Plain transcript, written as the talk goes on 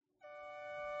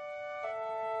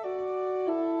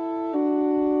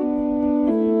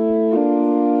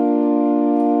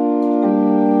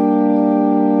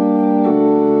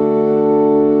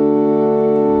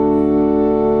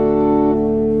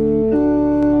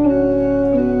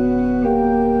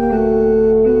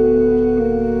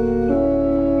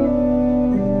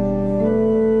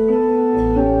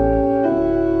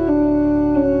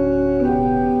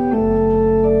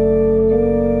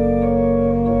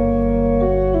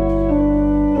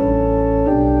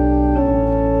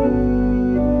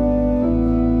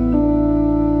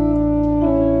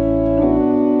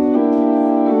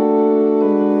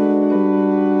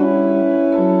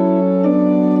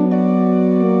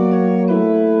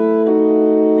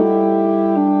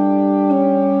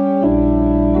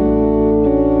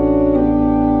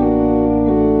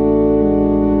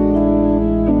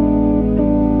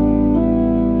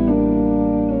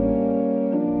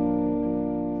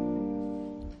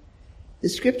The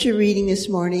scripture reading this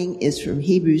morning is from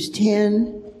Hebrews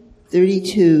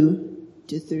 10:32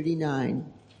 to 39.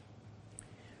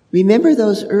 Remember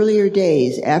those earlier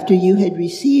days after you had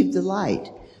received the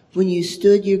light, when you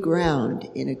stood your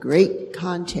ground in a great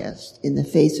contest in the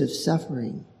face of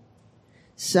suffering.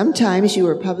 Sometimes you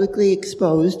were publicly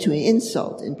exposed to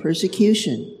insult and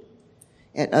persecution.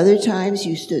 At other times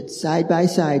you stood side by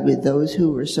side with those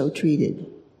who were so treated.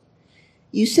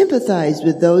 You sympathized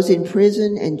with those in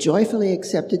prison and joyfully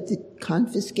accepted the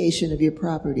confiscation of your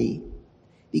property,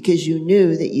 because you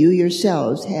knew that you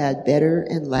yourselves had better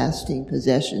and lasting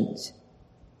possessions.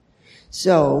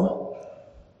 So,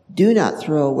 do not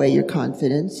throw away your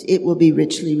confidence. It will be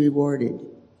richly rewarded.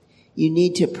 You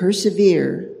need to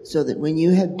persevere so that when you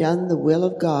have done the will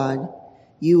of God,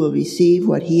 you will receive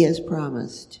what he has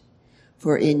promised.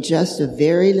 For in just a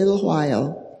very little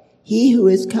while, he who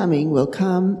is coming will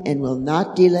come and will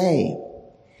not delay.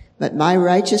 But my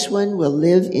righteous one will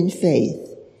live in faith,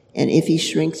 and if he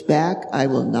shrinks back, I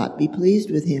will not be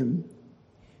pleased with him.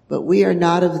 But we are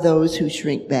not of those who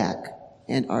shrink back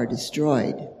and are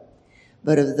destroyed,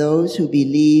 but of those who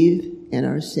believe and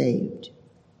are saved.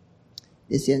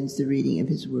 This ends the reading of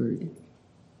his word.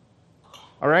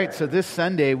 All right, so this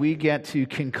Sunday we get to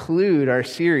conclude our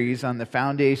series on the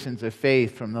foundations of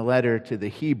faith from the letter to the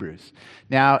Hebrews.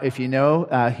 Now, if you know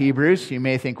Hebrews, you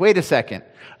may think, wait a second,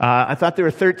 I thought there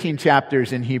were 13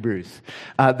 chapters in Hebrews.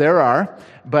 There are,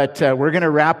 but we're going to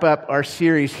wrap up our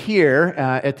series here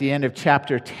at the end of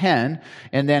chapter 10,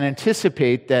 and then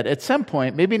anticipate that at some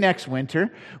point, maybe next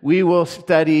winter, we will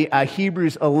study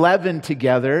Hebrews 11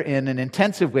 together in an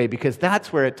intensive way, because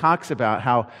that's where it talks about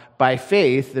how by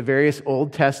faith, the various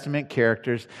Old Testament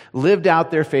characters lived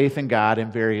out their faith in God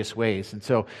in various ways. And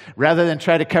so rather than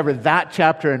try to cover that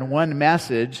chapter in one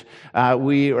message,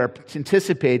 we are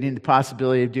anticipating the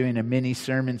possibility of doing a mini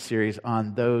sermon series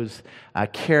on those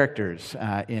characters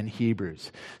in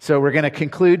Hebrews. So we're going to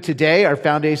conclude today our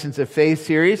Foundations of Faith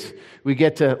series. We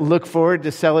get to look forward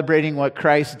to celebrating what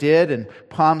Christ did and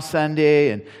Palm Sunday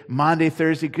and Maundy,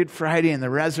 Thursday, Good Friday, and the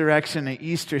resurrection and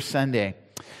Easter Sunday.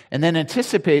 And then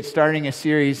anticipate starting a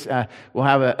series. We'll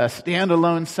have a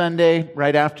standalone Sunday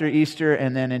right after Easter,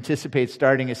 and then anticipate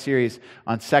starting a series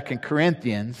on 2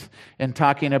 Corinthians and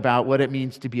talking about what it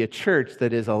means to be a church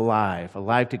that is alive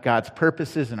to God's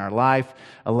purposes in our life,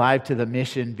 alive to the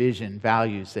mission, vision,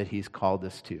 values that he's called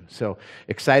us to. So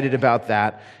excited about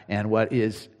that and what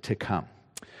is to come.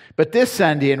 But this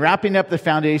Sunday, in wrapping up the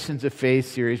Foundations of Faith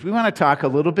series, we want to talk a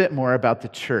little bit more about the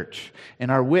church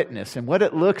and our witness and what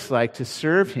it looks like to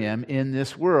serve him in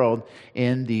this world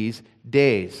in these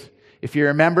days. If you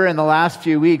remember, in the last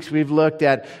few weeks, we've looked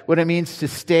at what it means to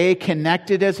stay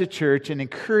connected as a church and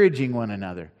encouraging one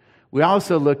another. We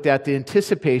also looked at the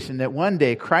anticipation that one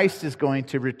day Christ is going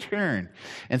to return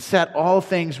and set all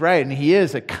things right. And he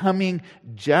is a coming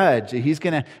judge. He's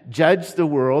going to judge the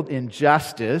world in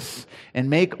justice and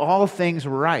make all things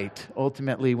right,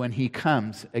 ultimately, when he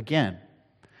comes again.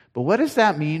 But what does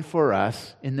that mean for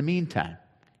us in the meantime,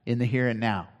 in the here and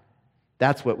now?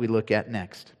 That's what we look at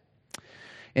next.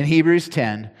 In Hebrews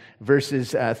 10,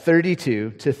 verses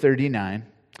 32 to 39,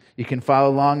 you can follow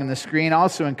along on the screen. I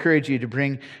also encourage you to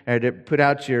put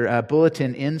out your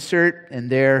bulletin insert, and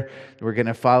there we're going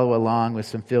to follow along with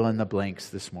some fill in the blanks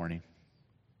this morning.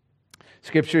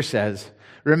 Scripture says,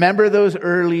 "Remember those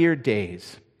earlier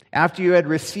days, after you had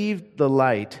received the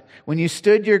light, when you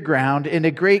stood your ground in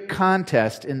a great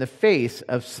contest in the face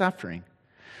of suffering.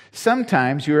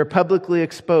 Sometimes you were publicly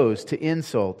exposed to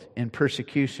insult and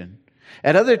persecution.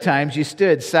 At other times you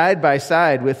stood side by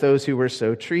side with those who were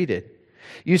so treated.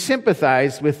 You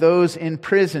sympathized with those in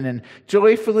prison and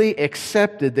joyfully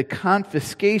accepted the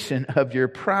confiscation of your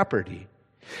property,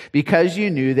 because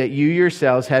you knew that you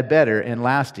yourselves had better and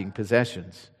lasting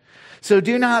possessions. So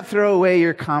do not throw away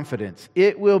your confidence.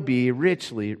 It will be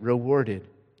richly rewarded.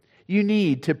 You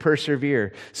need to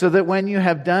persevere, so that when you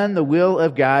have done the will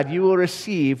of God, you will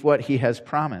receive what he has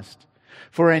promised.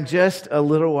 For in just a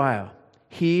little while,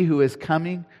 he who is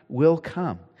coming will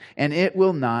come, and it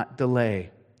will not delay.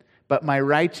 But my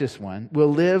righteous one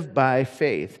will live by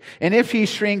faith. And if he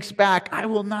shrinks back, I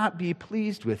will not be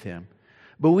pleased with him.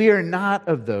 But we are not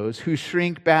of those who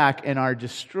shrink back and are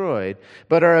destroyed,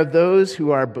 but are of those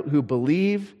who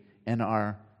believe and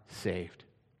are saved."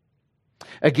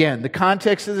 Again, the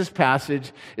context of this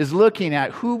passage is looking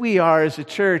at who we are as a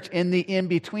church in the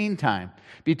in-between time,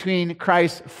 between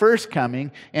Christ's first coming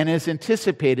and his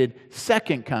anticipated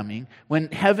second coming,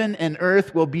 when heaven and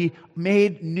earth will be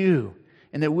made new,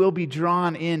 and that we'll be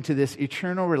drawn into this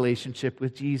eternal relationship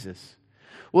with Jesus.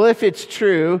 Well, if it's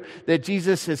true that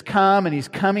Jesus has come and he's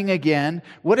coming again,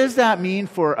 what does that mean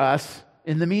for us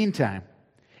in the meantime?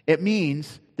 It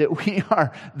means that we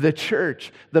are the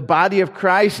church, the body of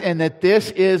Christ, and that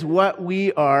this is what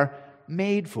we are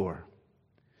made for.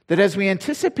 That as we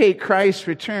anticipate Christ's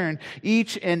return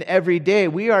each and every day,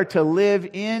 we are to live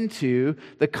into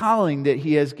the calling that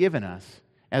He has given us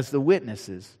as the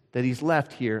witnesses that He's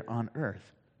left here on earth.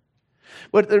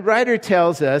 What the writer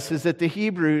tells us is that the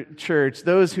Hebrew church,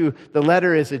 those who the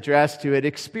letter is addressed to, had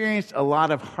experienced a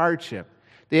lot of hardship.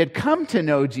 They had come to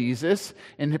know Jesus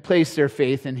and had placed their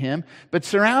faith in Him, but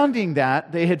surrounding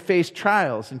that, they had faced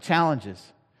trials and challenges.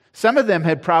 Some of them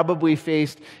had probably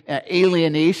faced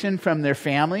alienation from their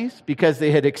families because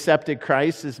they had accepted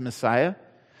Christ as Messiah.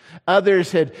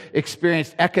 Others had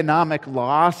experienced economic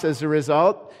loss as a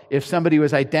result. If somebody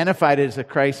was identified as a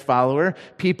Christ follower,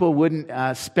 people wouldn't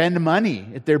spend money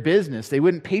at their business. They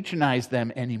wouldn't patronize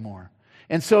them anymore.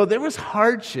 And so there was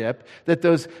hardship that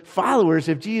those followers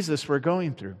of Jesus were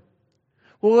going through.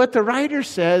 Well, what the writer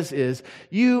says is,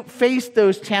 you faced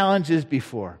those challenges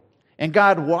before, and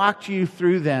God walked you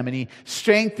through them, and He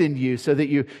strengthened you so that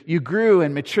you grew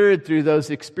and matured through those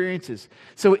experiences.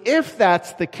 So if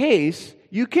that's the case,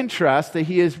 you can trust that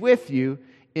He is with you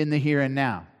in the here and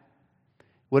now.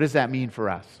 What does that mean for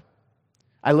us?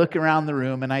 I look around the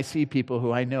room and I see people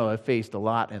who I know have faced a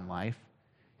lot in life.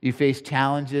 You face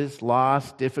challenges,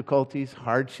 loss, difficulties,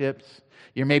 hardships.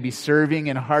 You're maybe serving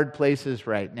in hard places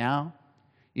right now.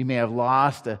 You may have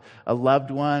lost a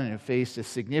loved one and have faced a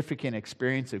significant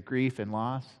experience of grief and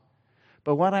loss.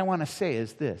 But what I want to say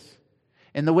is this.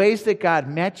 In the ways that God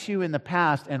met you in the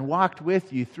past and walked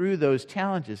with you through those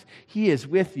challenges, He is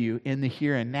with you in the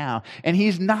here and now. And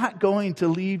He's not going to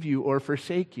leave you or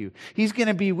forsake you. He's going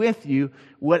to be with you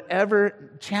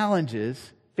whatever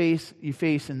challenges you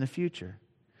face in the future.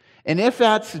 And if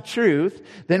that's the truth,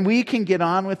 then we can get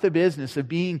on with the business of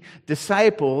being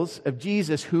disciples of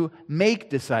Jesus who make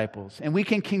disciples. And we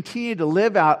can continue to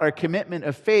live out our commitment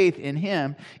of faith in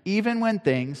Him even when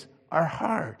things are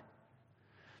hard.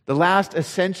 The last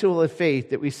essential of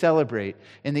faith that we celebrate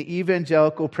in the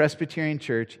Evangelical Presbyterian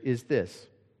Church is this.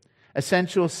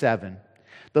 Essential 7.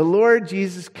 The Lord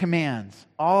Jesus commands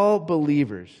all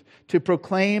believers to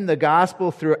proclaim the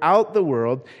gospel throughout the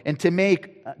world and to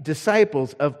make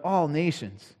disciples of all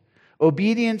nations.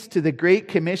 Obedience to the Great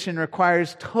Commission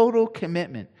requires total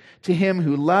commitment to Him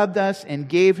who loved us and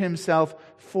gave Himself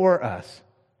for us.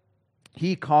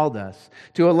 He called us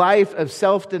to a life of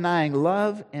self-denying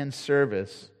love and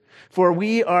service. For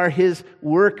we are His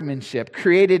workmanship,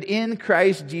 created in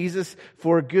Christ Jesus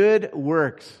for good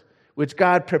works, which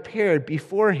God prepared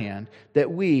beforehand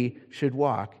that we should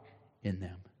walk in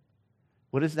them.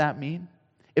 What does that mean?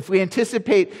 If we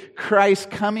anticipate Christ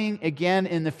coming again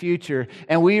in the future,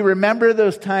 and we remember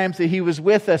those times that He was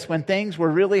with us when things were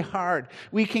really hard,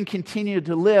 we can continue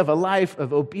to live a life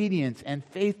of obedience and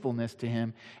faithfulness to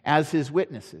Him as His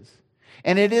witnesses.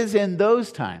 And it is in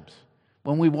those times,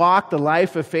 when we walk the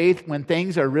life of faith, when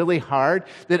things are really hard,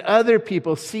 that other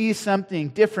people see something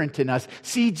different in us,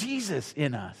 see Jesus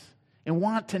in us, and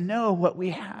want to know what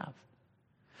we have.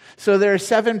 So there are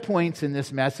 7 points in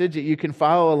this message that you can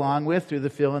follow along with through the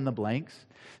fill in the blanks.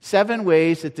 7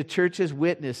 ways that the church's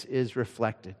witness is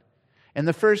reflected. And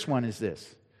the first one is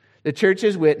this. The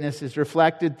church's witness is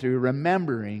reflected through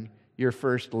remembering your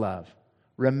first love.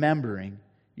 Remembering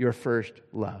your first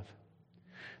love.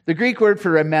 The Greek word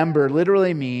for remember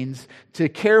literally means to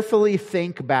carefully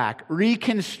think back,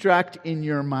 reconstruct in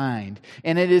your mind.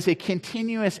 And it is a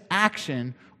continuous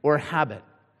action or habit.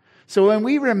 So when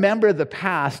we remember the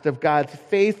past of God's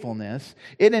faithfulness,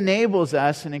 it enables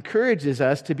us and encourages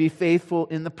us to be faithful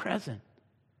in the present.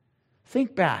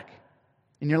 Think back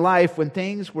in your life when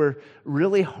things were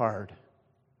really hard.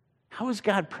 How was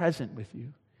God present with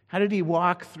you? How did He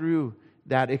walk through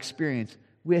that experience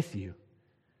with you?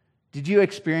 Did you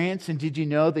experience and did you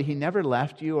know that He never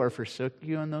left you or forsook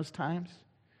you in those times,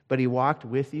 but He walked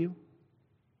with you?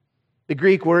 The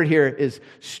Greek word here is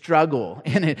struggle,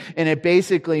 and it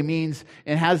basically means,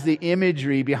 and has the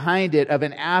imagery behind it of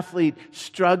an athlete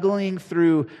struggling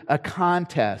through a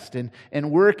contest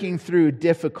and working through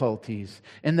difficulties.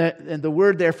 And the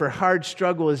word there for hard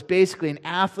struggle is basically an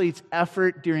athlete's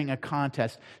effort during a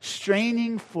contest,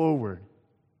 straining forward.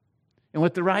 And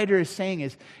what the writer is saying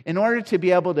is, in order to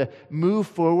be able to move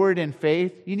forward in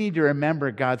faith, you need to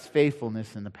remember God's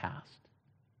faithfulness in the past.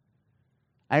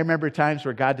 I remember times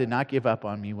where God did not give up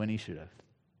on me when He should have.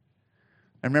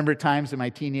 I remember times in my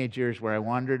teenage years where I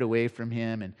wandered away from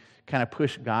Him and kind of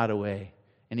pushed God away,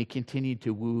 and He continued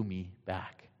to woo me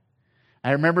back.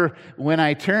 I remember when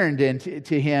I turned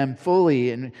to Him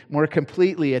fully and more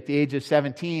completely at the age of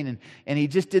 17, and He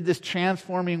just did this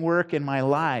transforming work in my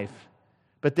life.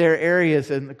 But there are areas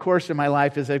in the course of my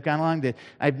life as I've gone along that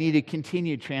I've needed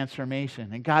continued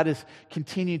transformation. And God has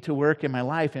continued to work in my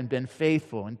life and been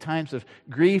faithful in times of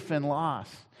grief and loss,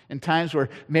 in times where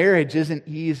marriage isn't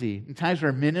easy, in times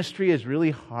where ministry is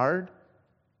really hard.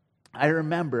 I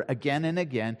remember again and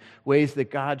again ways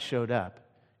that God showed up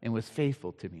and was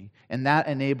faithful to me. And that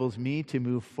enables me to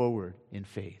move forward in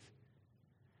faith.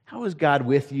 How is God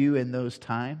with you in those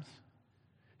times?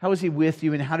 How is He with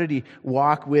you, and how did He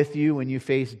walk with you when you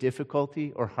face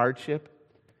difficulty or hardship?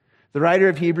 The writer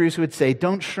of Hebrews would say,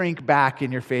 don't shrink back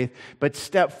in your faith, but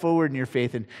step forward in your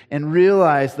faith and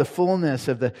realize the fullness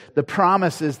of the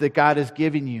promises that God has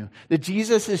given you. That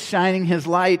Jesus is shining His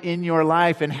light in your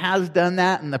life and has done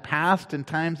that in the past in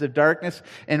times of darkness,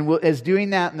 and is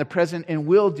doing that in the present and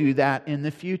will do that in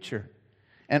the future.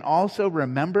 And also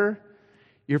remember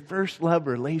your first love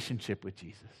relationship with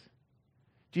Jesus.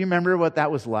 Do you remember what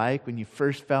that was like when you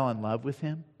first fell in love with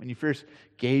Him? When you first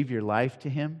gave your life to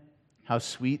Him? How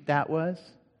sweet that was?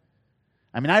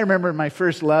 I mean, I remember my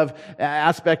first love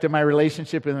aspect of my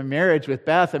relationship in the marriage with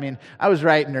Beth. I mean, I was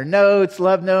writing her notes,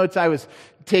 love notes. I was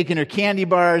taking her candy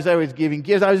bars. I was giving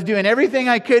gifts. I was doing everything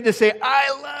I could to say,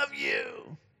 I love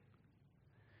you.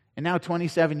 And now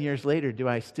 27 years later, do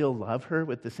I still love her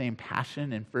with the same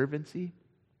passion and fervency?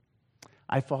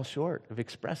 I fall short of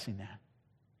expressing that.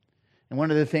 And one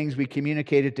of the things we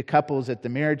communicated to couples at the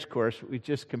marriage course we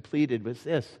just completed was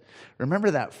this.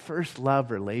 Remember that first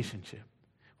love relationship.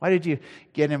 Why did you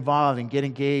get involved and get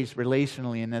engaged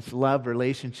relationally in this love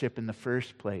relationship in the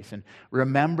first place? And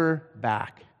remember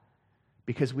back,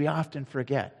 because we often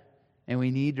forget, and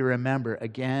we need to remember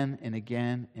again and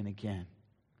again and again.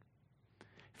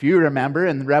 If you remember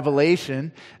in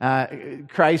Revelation,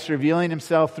 Christ revealing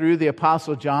Himself through the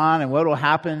Apostle John and what will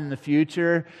happen in the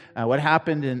future, what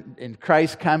happened in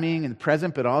Christ's coming in the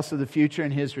present, but also the future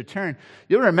in His return.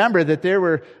 You'll remember that there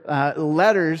were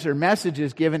letters or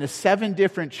messages given to 7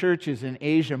 different churches in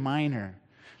Asia Minor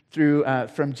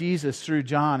from Jesus through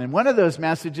John. And one of those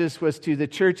messages was to the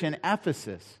church in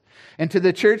Ephesus. And to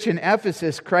the church in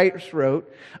Ephesus, Christ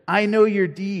wrote, I know your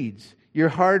deeds, your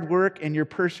hard work and your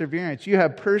perseverance. You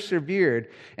have persevered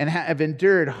and have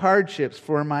endured hardships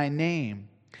for my name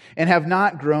and have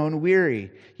not grown weary.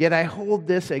 Yet I hold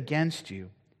this against you.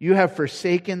 You have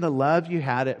forsaken the love you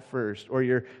had at first, or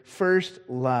your first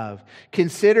love.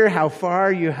 Consider how far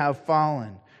you have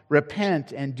fallen.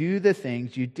 Repent and do the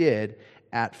things you did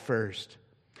at first.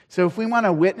 So if we want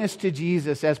to witness to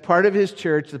Jesus as part of His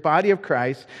church, the body of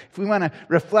Christ, if we want to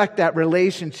reflect that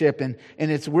relationship and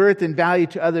its worth and value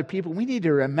to other people, we need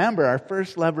to remember our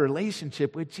first love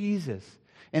relationship with Jesus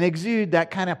and exude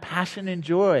that kind of passion and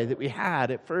joy that we had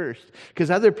at first.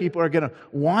 Because other people are going to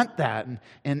want that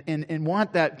and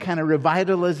want that kind of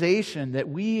revitalization that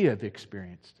we have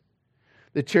experienced.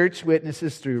 The church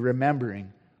witnesses through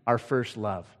remembering our first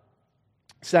love.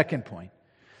 Second point.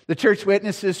 The church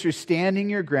witnesses through standing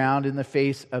your ground in the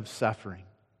face of suffering.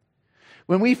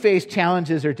 When we face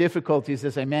challenges or difficulties,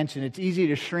 as I mentioned, it's easy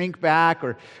to shrink back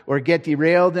or get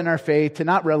derailed in our faith, to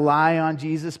not rely on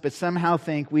Jesus, but somehow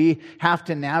think we have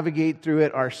to navigate through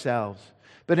it ourselves.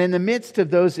 But in the midst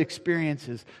of those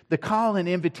experiences, the call and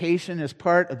invitation as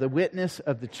part of the witness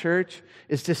of the church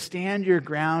is to stand your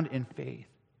ground in faith.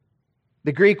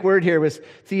 The Greek word here was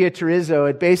theaterizo.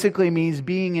 It basically means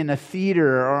being in a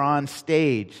theater or on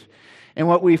stage. And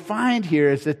what we find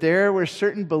here is that there were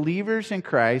certain believers in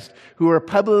Christ who were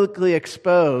publicly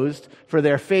exposed for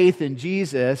their faith in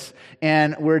Jesus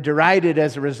and were derided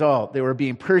as a result. They were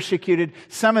being persecuted.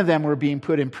 Some of them were being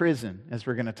put in prison, as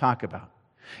we're going to talk about.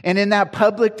 And in that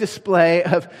public display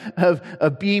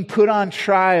of being put on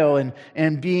trial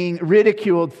and being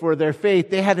ridiculed for their faith,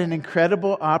 they had an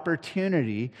incredible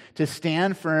opportunity to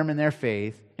stand firm in their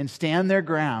faith and stand their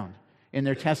ground in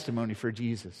their testimony for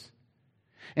Jesus.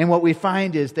 And what we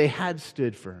find is they had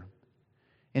stood firm.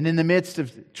 And in the midst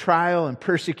of trial and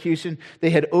persecution, they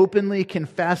had openly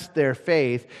confessed their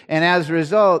faith. And as a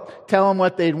result, tell them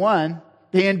what they'd won,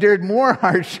 they endured more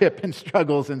hardship and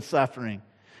struggles and suffering.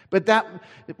 But that,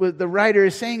 what the writer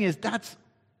is saying is that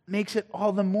makes it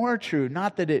all the more true.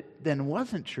 Not that it then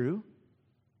wasn't true.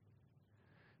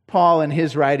 Paul in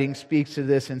his writing speaks to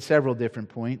this in several different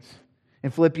points. In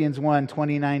Philippians 1,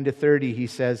 29-30, he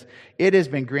says, it has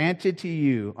been granted to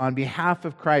you on behalf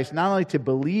of Christ not only to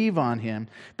believe on Him,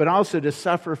 but also to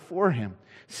suffer for Him,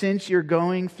 since you're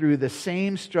going through the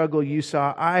same struggle you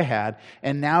saw I had,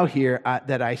 and now hear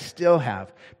that I still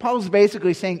have. Paul's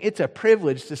basically saying it's a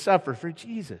privilege to suffer for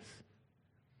Jesus.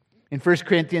 In 1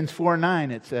 Corinthians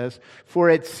 4:9 it says, for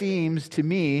it seems to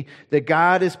me that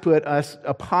God has put us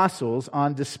apostles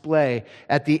on display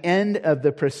at the end of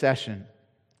the procession.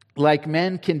 Like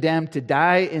men condemned to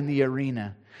die in the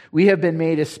arena, we have been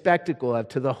made a spectacle of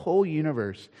to the whole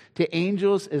universe, to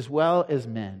angels as well as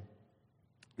men.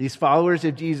 These followers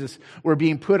of Jesus were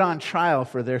being put on trial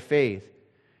for their faith.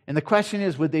 And the question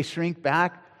is, would they shrink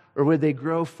back or would they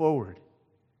grow forward?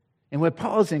 And what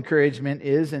Paul's encouragement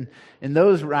is, and in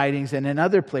those writings and in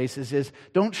other places, is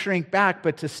don't shrink back,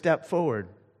 but to step forward.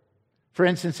 For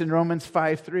instance, in Romans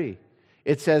 5:3,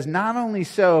 it says, not only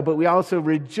so, but we also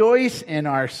rejoice in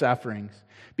our sufferings,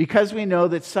 because we know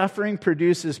that suffering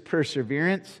produces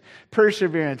perseverance,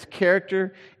 perseverance,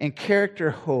 character, and character,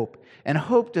 hope. And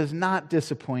hope does not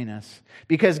disappoint us,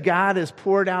 because God has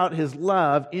poured out His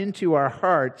love into our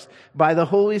hearts by the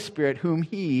Holy Spirit, whom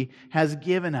He has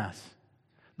given us.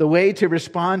 The way to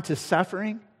respond to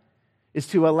suffering is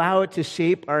to allow it to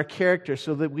shape our character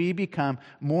so that we become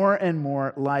more and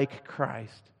more like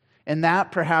Christ. And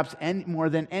that, perhaps more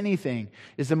than anything,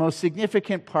 is the most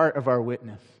significant part of our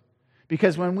witness.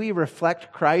 Because when we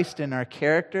reflect Christ in our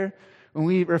character, when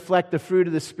we reflect the fruit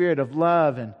of the Spirit of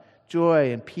love and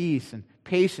joy and peace and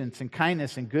patience and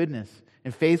kindness and goodness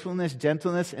and faithfulness,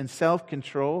 gentleness and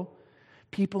self-control,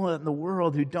 people in the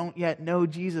world who don't yet know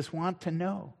Jesus want to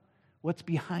know what's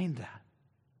behind that.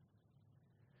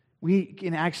 We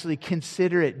can actually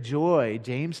consider it joy,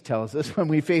 James tells us, when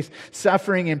we face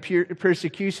suffering and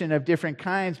persecution of different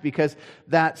kinds, because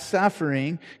that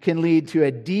suffering can lead to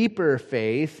a deeper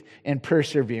faith and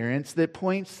perseverance that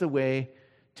points the way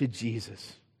to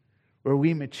Jesus, where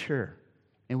we mature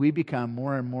and we become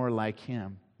more and more like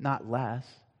Him, not less.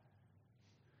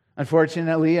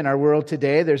 Unfortunately, in our world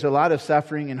today, there's a lot of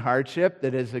suffering and hardship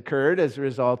that has occurred as a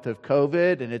result of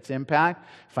COVID and its impact,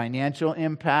 financial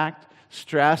impact,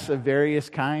 stress of various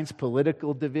kinds,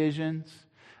 political divisions.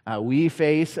 We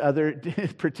face other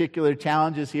particular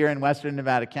challenges here in Western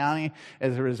Nevada County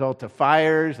as a result of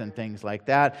fires and things like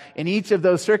that. In each of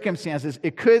those circumstances,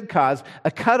 it could cause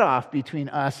a cutoff between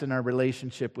us and our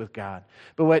relationship with God.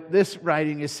 But what this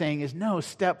writing is saying is, no,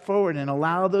 step forward and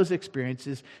allow those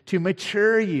experiences to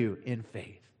mature you in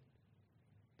faith.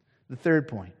 The third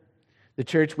point, the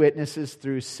church witnesses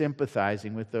through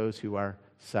sympathizing with those who are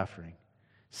suffering.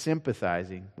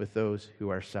 Sympathizing with those who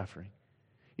are suffering.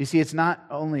 You see, it's not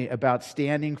only about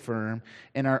standing firm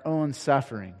in our own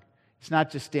suffering. It's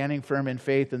not just standing firm in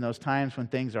faith in those times when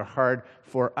things are hard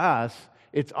for us.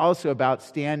 It's also about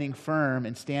standing firm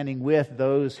and standing with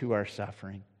those who are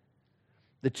suffering.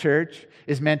 The church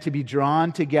is meant to be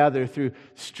drawn together through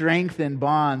strengthened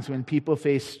bonds when people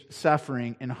face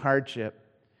suffering and hardship.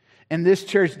 And this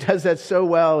church does that so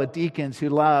well with deacons who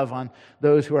love on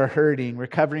those who are hurting,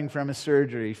 recovering from a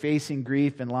surgery, facing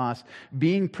grief and loss,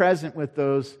 being present with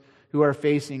those who are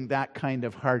facing that kind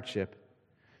of hardship.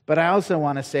 But I also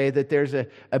want to say that there's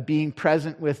a being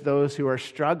present with those who are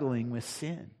struggling with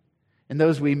sin and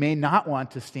those we may not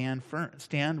want to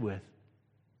stand with.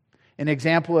 An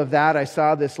example of that I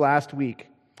saw this last week.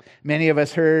 Many of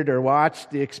us heard or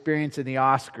watched the experience in the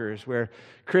Oscars where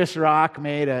Chris Rock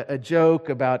made a joke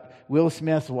about Will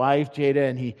Smith's wife, Jada,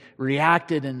 and he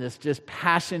reacted in this just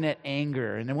passionate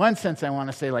anger. And in one sense, I want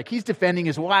to say, like, he's defending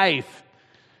his wife.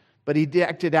 But he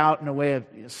acted out in a way of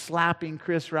slapping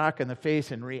Chris Rock in the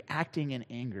face and reacting in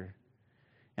anger.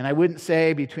 And I wouldn't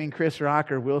say between Chris Rock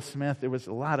or Will Smith, there was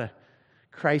a lot of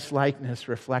Christ-likeness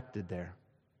reflected there.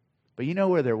 But you know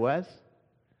where there was?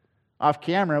 Off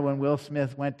camera, when Will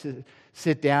Smith went to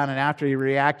sit down and after he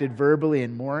reacted verbally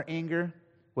in more anger,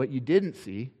 what you didn't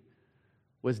see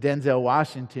was Denzel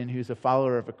Washington, who's a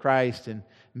follower of Christ and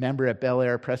member at Bel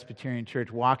Air Presbyterian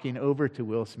Church, walking over to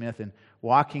Will Smith and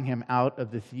walking him out of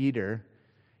the theater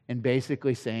and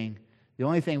basically saying, the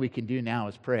only thing we can do now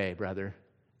is pray, brother,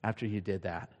 after you did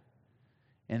that.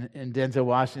 And Denzel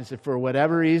Washington said, for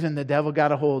whatever reason, the devil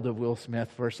got a hold of Will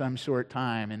Smith for some short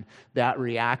time in that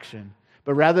reaction.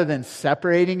 But rather than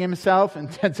separating himself and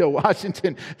Denzel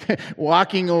Washington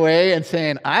walking away and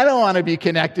saying, I don't want to be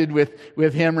connected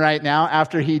with him right now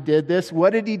after he did this,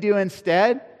 what did he do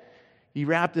instead? He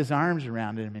wrapped his arms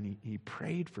around him and he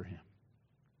prayed for him.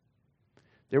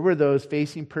 There were those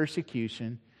facing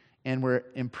persecution and were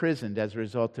imprisoned as a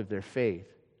result of their faith.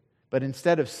 But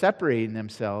instead of separating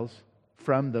themselves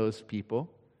from those people,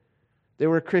 there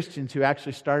were Christians who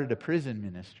actually started a prison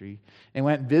ministry and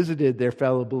went and visited their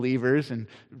fellow believers and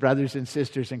brothers and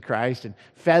sisters in Christ and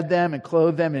fed them and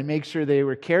clothed them and made sure they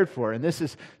were cared for. And this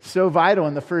is so vital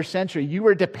in the first century. You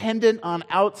were dependent on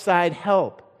outside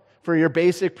help for your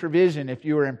basic provision if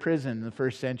you were in prison in the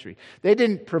first century. They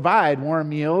didn't provide warm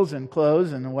meals and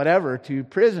clothes and whatever to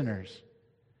prisoners.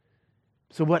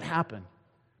 So what happened?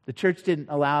 The church didn't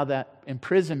allow that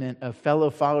imprisonment of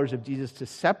fellow followers of Jesus to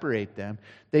separate them.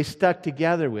 They stuck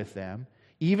together with them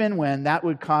even when that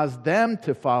would cause them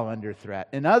to fall under threat.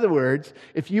 In other words,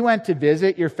 if you went to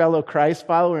visit your fellow Christ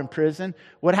follower in prison,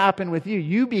 what happened with you?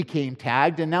 You became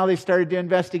tagged, and now they started to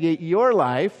investigate your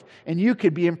life, and you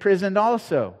could be imprisoned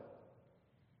also.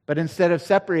 But instead of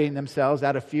separating themselves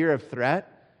out of fear of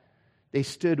threat, they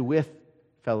stood with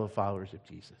fellow followers of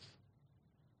Jesus.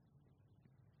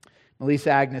 Melissa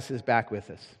Agnes is back with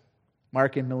us.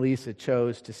 Mark and Melissa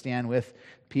chose to stand with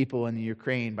people in the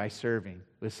Ukraine by serving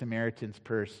with Samaritan's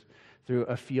Purse through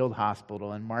a field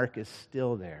hospital, and Mark is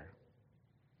still there.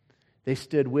 They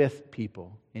stood with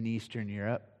people in Eastern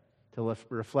Europe to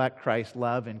reflect Christ's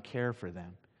love and care for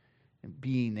them, and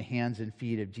being the hands and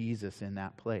feet of Jesus in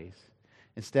that place.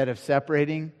 Instead of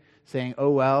separating, saying, oh,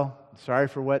 well, sorry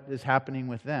for what is happening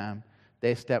with them,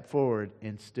 they stepped forward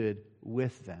and stood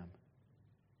with them.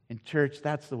 In church,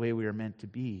 that's the way we are meant to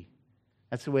be.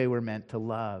 That's the way we're meant to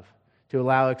love, to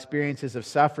allow experiences of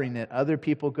suffering that other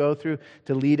people go through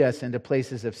to lead us into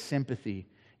places of sympathy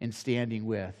and standing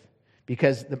with.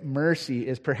 Because the mercy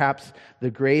is perhaps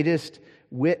the greatest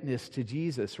witness to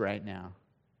Jesus right now.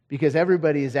 Because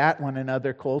everybody is at one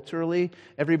another culturally.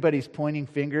 Everybody's pointing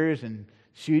fingers and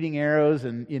shooting arrows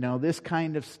and, this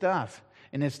kind of stuff.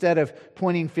 And instead of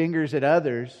pointing fingers at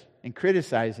others and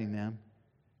criticizing them,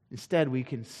 instead we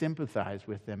can sympathize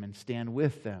with them and stand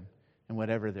with them in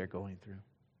whatever they're going through.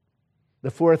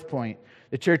 The fourth point,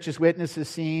 the church's witness is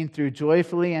seen through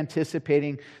joyfully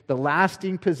anticipating the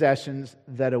lasting possessions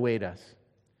that await us.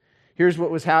 Here's what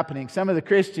was happening. Some of the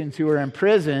Christians who were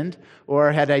imprisoned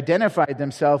or had identified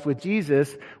themselves with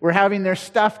Jesus were having their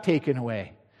stuff taken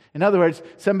away. In other words,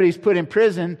 somebody's put in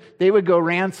prison, they would go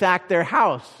ransack their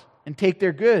house and take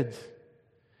their goods.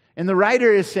 And the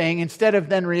writer is saying, instead of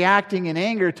then reacting in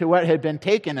anger to what had been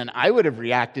taken, and I would have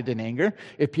reacted in anger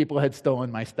if people had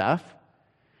stolen my stuff,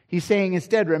 he's saying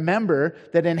instead, remember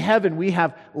that in heaven we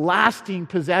have lasting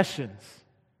possessions,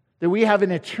 that we have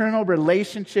an eternal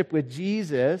relationship with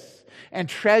Jesus and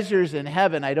treasures in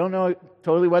heaven. I don't know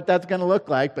totally what that's going to look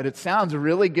like, but it sounds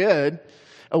really good,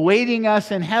 awaiting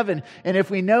us in heaven. And if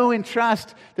we know and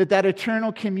trust that that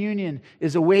eternal communion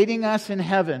is awaiting us in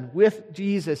heaven with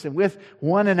Jesus and with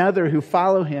one another who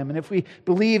follow him, and if we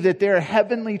believe that there are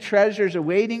heavenly treasures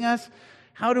awaiting us,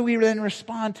 how do we then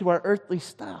respond to our earthly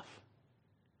stuff?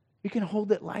 We can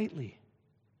hold it lightly.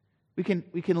 We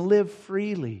can live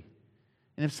freely.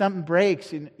 And if something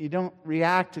breaks, you don't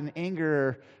react in anger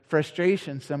or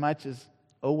frustration so much as,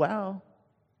 oh, well,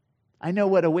 I know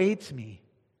what awaits me.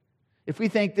 If we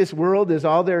think this world is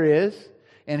all there is,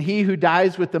 and he who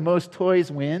dies with the most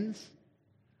toys wins,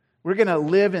 we're going to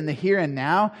live in the here and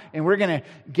now, and we're going to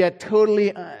get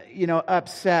totally,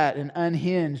 upset and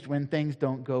unhinged when things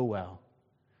don't go well.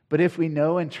 But if we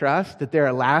know and trust that there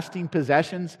are lasting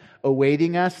possessions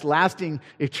awaiting us, lasting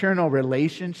eternal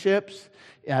relationships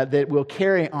that will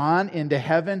carry on into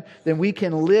heaven, then we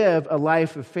can live a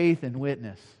life of faith and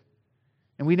witness.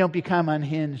 And we don't become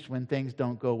unhinged when things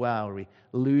don't go well, or we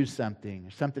lose something,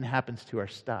 or something happens to our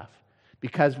stuff,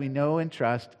 because we know and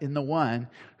trust in the one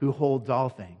who holds all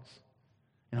things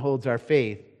and holds our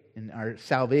faith and our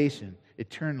salvation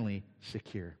eternally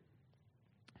secure.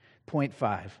 Point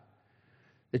 5.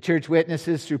 The church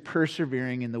witnesses through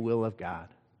persevering in the will of God.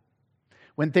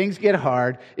 When things get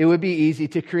hard, it would be easy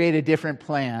to create a different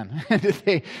plan.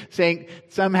 Saying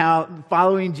somehow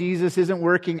following Jesus isn't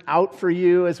working out for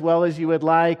you as well as you would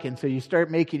like, and so you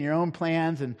start making your own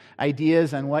plans and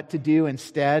ideas on what to do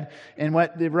instead. And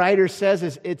what the writer says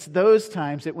is it's those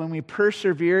times that when we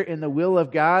persevere in the will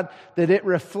of God, that it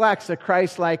reflects a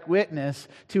Christ-like witness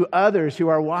to others who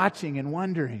are watching and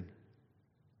wondering.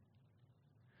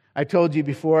 I told you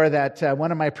before that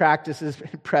one of my practices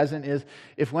present is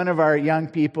if one of our young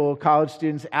people, college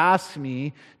students, asks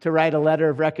me to write a letter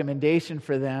of recommendation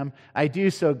for them, I do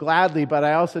so gladly, but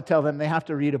I also tell them they have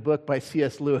to read a book by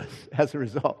C.S. Lewis as a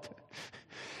result.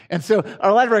 And so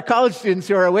a lot of our college students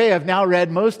who are away have now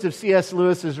read most of C.S.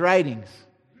 Lewis's writings.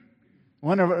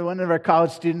 One of our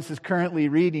college students is currently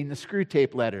reading the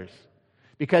Screwtape Letters,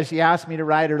 because she asked me to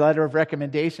write a letter of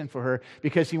recommendation for her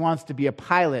because she wants to be a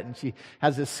pilot, and she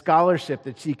has a scholarship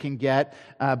that she can get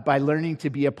by learning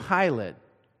to be a pilot.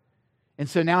 And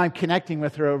so now I'm connecting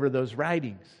with her over those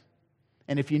writings.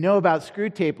 And if you know about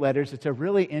Screwtape Letters, it's a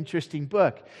really interesting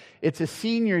book. It's a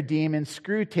senior demon,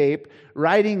 Screwtape,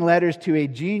 writing letters to a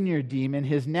junior demon,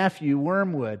 his nephew,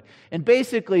 Wormwood, and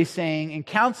basically saying and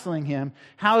counseling him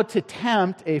how to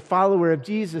tempt a follower of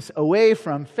Jesus away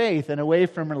from faith and away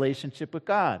from relationship with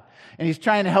God. And he's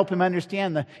trying to help him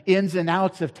understand the ins and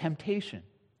outs of temptation.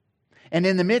 And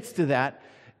in the midst of that,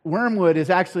 Wormwood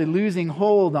is actually losing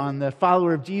hold on the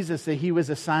follower of Jesus that he was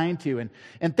assigned to.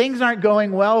 And things aren't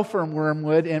going well for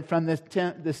Wormwood and from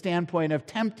the standpoint of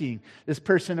tempting this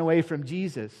person away from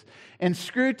Jesus. And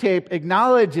Screwtape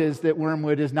acknowledges that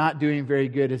Wormwood is not doing very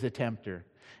good as a tempter.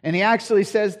 And he actually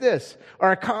says this: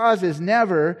 our cause is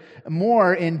never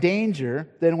more in danger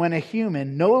than when a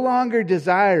human, no longer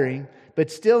desiring, but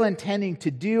still intending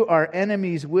to do our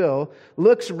enemy's will,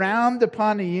 looks round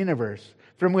upon a universe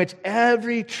from which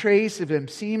every trace of him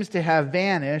seems to have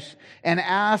vanished, and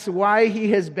asks why he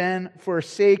has been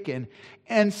forsaken,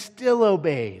 and still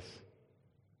obeys.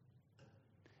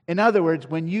 In other words,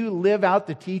 when you live out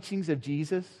the teachings of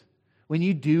Jesus, when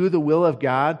you do the will of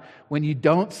God, when you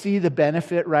don't see the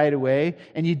benefit right away,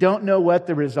 and you don't know what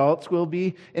the results will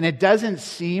be, and it doesn't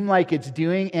seem like it's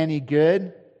doing any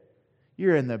good,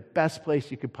 you're in the best place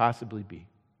you could possibly be.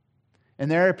 And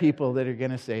there are people that are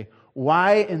going to say,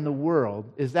 why in the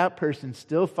world is that person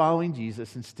still following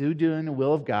Jesus and still doing the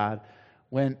will of God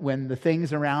when the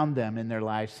things around them in their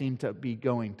life seem to be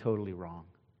going totally wrong?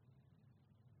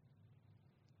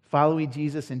 Following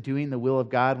Jesus and doing the will of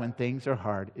God when things are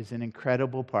hard is an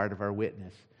incredible part of our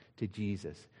witness to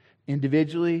Jesus,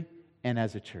 individually and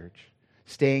as a church.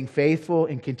 Staying faithful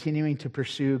and continuing to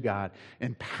pursue God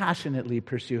and passionately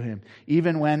pursue Him,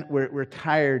 even when we're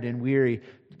tired and weary,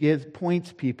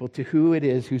 points people to who it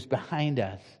is who's behind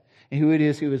us and who it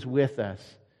is who is with us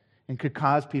and could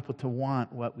cause people to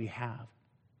want what we have.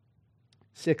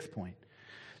 Sixth point.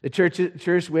 The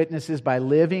church witnesses by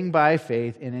living by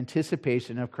faith in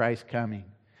anticipation of Christ's coming.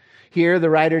 Here, the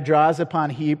writer draws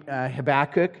upon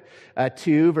Habakkuk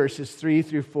 2, verses 3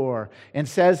 through 4, and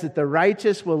says that the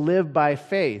righteous will live by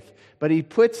faith. But he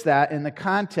puts that in the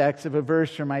context of a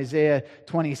verse from Isaiah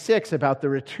 26 about the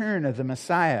return of the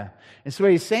Messiah. And so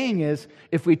what he's saying is,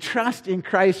 if we trust in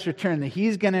Christ's return, that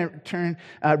He's going to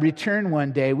return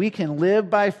one day, we can live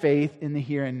by faith in the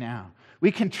here and now.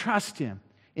 We can trust Him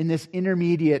in this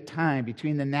intermediate time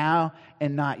between the now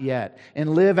and not yet,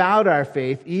 and live out our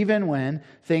faith even when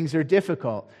things are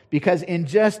difficult. Because in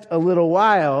just a little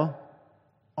while,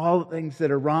 all the things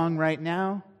that are wrong right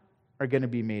now are going to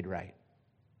be made right.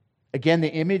 Again,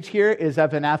 the image here is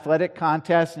of an athletic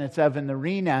contest, and it's of an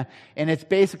arena, and it's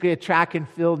basically a track and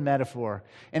field metaphor.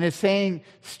 And it's saying,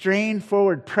 strain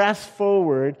forward, press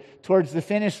forward towards the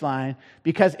finish line,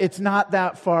 because it's not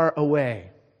that far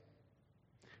away.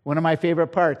 One of my favorite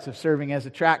parts of serving as a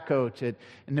track coach at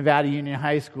Nevada Union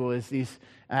High School is these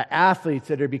athletes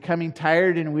that are becoming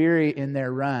tired and weary in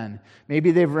their run.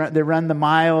 Maybe they run the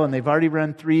mile and they've already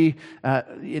run 3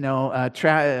 laps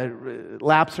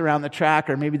around the track,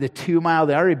 or maybe the 2 mile.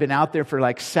 They've already been out there for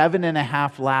like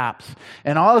 7.5 laps.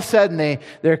 And all of a sudden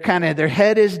their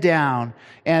head is down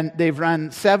and they've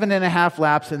run 7.5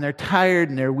 laps and they're tired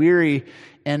and they're weary.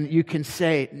 And you can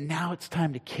say, now it's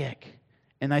time to kick.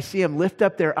 And I see them lift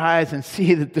up their eyes and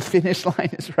see that the finish line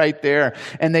is right there.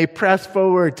 And they press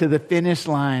forward to the finish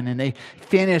line and they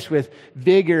finish with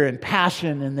vigor and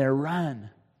passion in their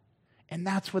run. And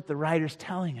that's what the writer's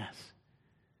telling us.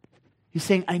 He's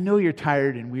saying, I know you're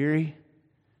tired and weary.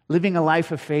 Living a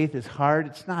life of faith is hard.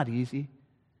 It's not easy.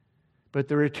 But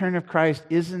the return of Christ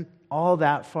isn't all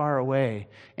that far away.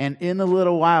 And in a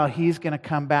little while, He's going to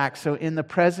come back. So in the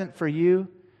present for you,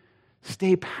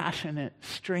 stay passionate,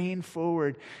 strain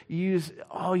forward, use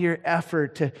all your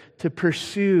effort to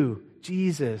pursue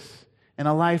Jesus and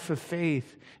a life of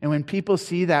faith. And when people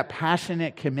see that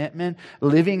passionate commitment,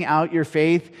 living out your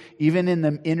faith, even in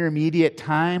the intermediate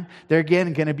time, they're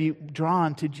again going to be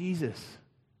drawn to Jesus.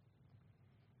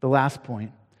 The last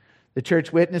point. The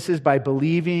church witnesses by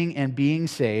believing and being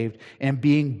saved and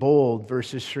being bold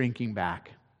versus shrinking back.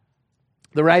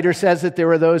 The writer says that there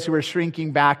were those who were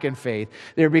shrinking back in faith.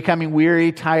 They were becoming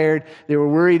weary, tired. They were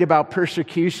worried about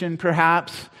persecution,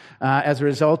 perhaps, as a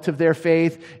result of their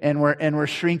faith, and were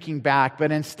shrinking back.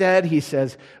 But instead, he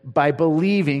says, by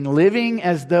believing, living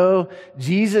as though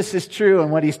Jesus is true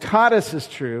and what He's taught us is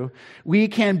true, we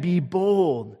can be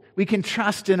bold. We can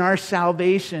trust in our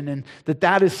salvation and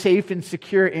that is safe and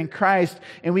secure in Christ,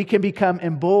 and we can become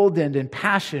emboldened and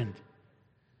passionate.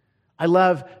 I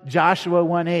love Joshua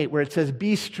 1:8 where it says,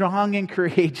 be strong and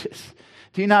courageous.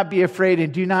 Do not be afraid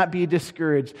and do not be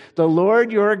discouraged. The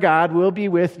Lord your God will be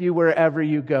with you wherever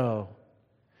you go.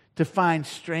 To find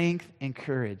strength and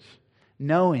courage,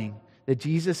 knowing that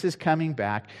Jesus is coming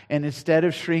back, and instead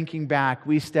of shrinking back,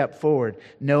 we step forward,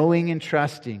 knowing and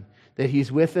trusting that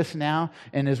He's with us now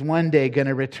and is one day going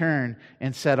to return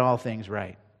and set all things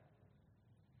right.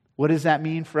 What does that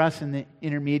mean for us in the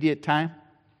intermediate time?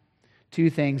 2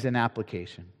 things in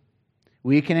application.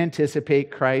 We can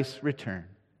anticipate Christ's return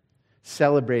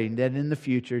celebrating that in the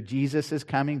future, Jesus is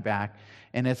coming back,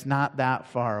 and it's not that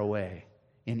far away.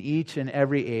 In each and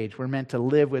every age, we're meant to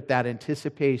live with that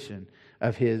anticipation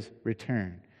of His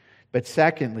return. But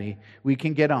secondly, we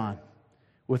can get on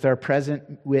with our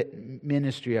present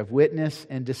ministry of witness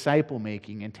and disciple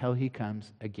making until He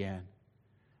comes again.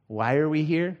 Why are we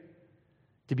here?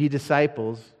 To be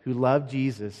disciples who love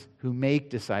Jesus, who make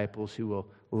disciples who will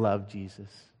love Jesus.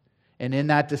 And in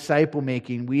that disciple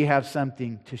making, we have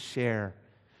something to share.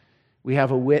 We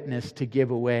have a witness to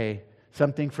give away,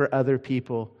 something for other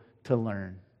people to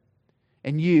learn.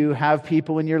 And you have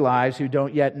people in your lives who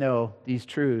don't yet know these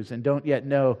truths and don't yet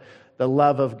know the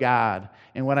love of God.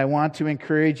 And what I want to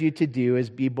encourage you to do is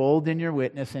be bold in your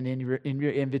witness and in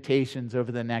your invitations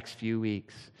over the next few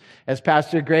weeks. As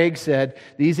Pastor Greg said,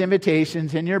 these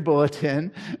invitations in your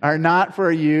bulletin are not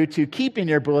for you to keep in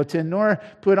your bulletin nor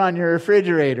put on your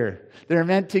refrigerator. They're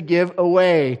meant to give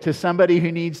away to somebody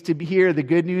who needs to hear the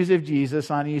good news of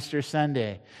Jesus on Easter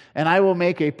Sunday. And I will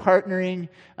make a partnering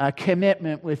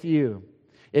commitment with you.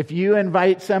 If you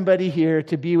invite somebody here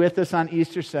to be with us on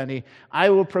Easter Sunday,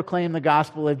 I will proclaim the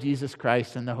gospel of Jesus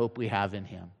Christ and the hope we have in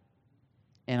Him.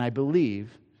 And I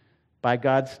believe, by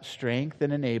God's strength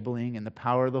and enabling and the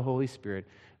power of the Holy Spirit,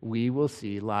 we will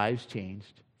see lives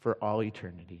changed for all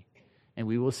eternity. And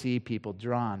we will see people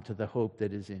drawn to the hope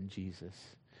that is in Jesus.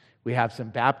 We have some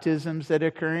baptisms that are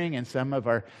occurring, and some of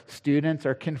our students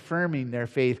are confirming their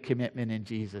faith commitment in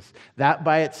Jesus. That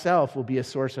by itself will be a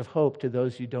source of hope to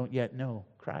those who don't yet know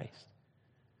Christ.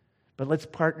 But let's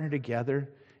partner together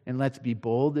and let's be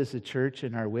bold as a church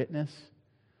in our witness.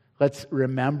 Let's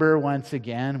remember once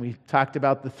again, we talked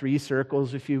about the 3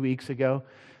 circles a few weeks ago,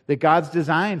 that God's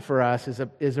design for us is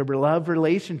a love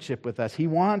relationship with us. He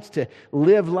wants to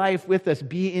live life with us,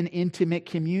 be in intimate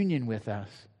communion with us.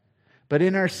 But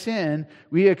in our sin,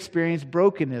 we experience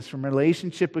brokenness from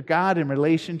relationship with God and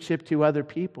relationship to other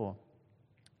people.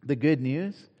 The good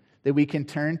news that we can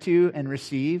turn to and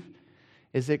receive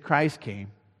is that Christ came.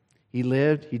 He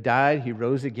lived, He died, He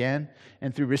rose again.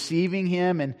 And through receiving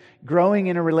Him and growing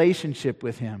in a relationship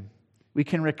with Him, we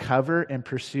can recover and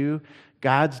pursue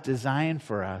God's design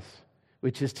for us,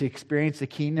 which is to experience the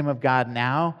kingdom of God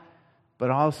now,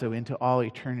 but also into all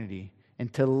eternity.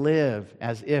 And to live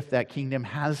as if that kingdom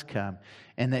has come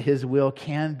and that His will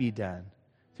can be done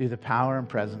through the power and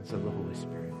presence of the Holy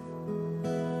Spirit.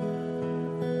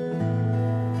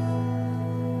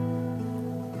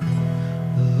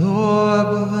 The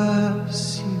Lord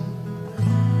bless you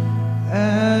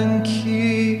and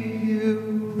keep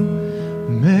you,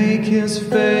 make His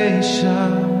face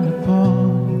shine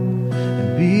upon you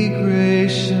and be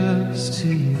gracious to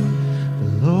you.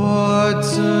 The Lord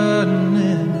turn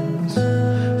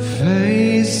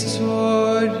face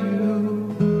toward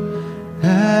you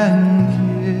and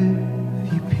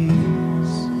give you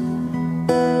peace.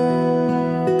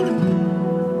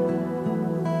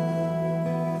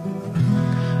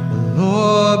 The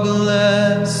Lord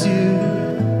bless you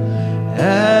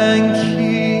and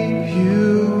keep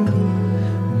you,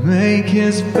 make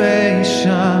His face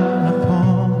shine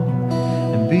upon you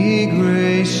and be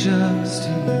gracious to you.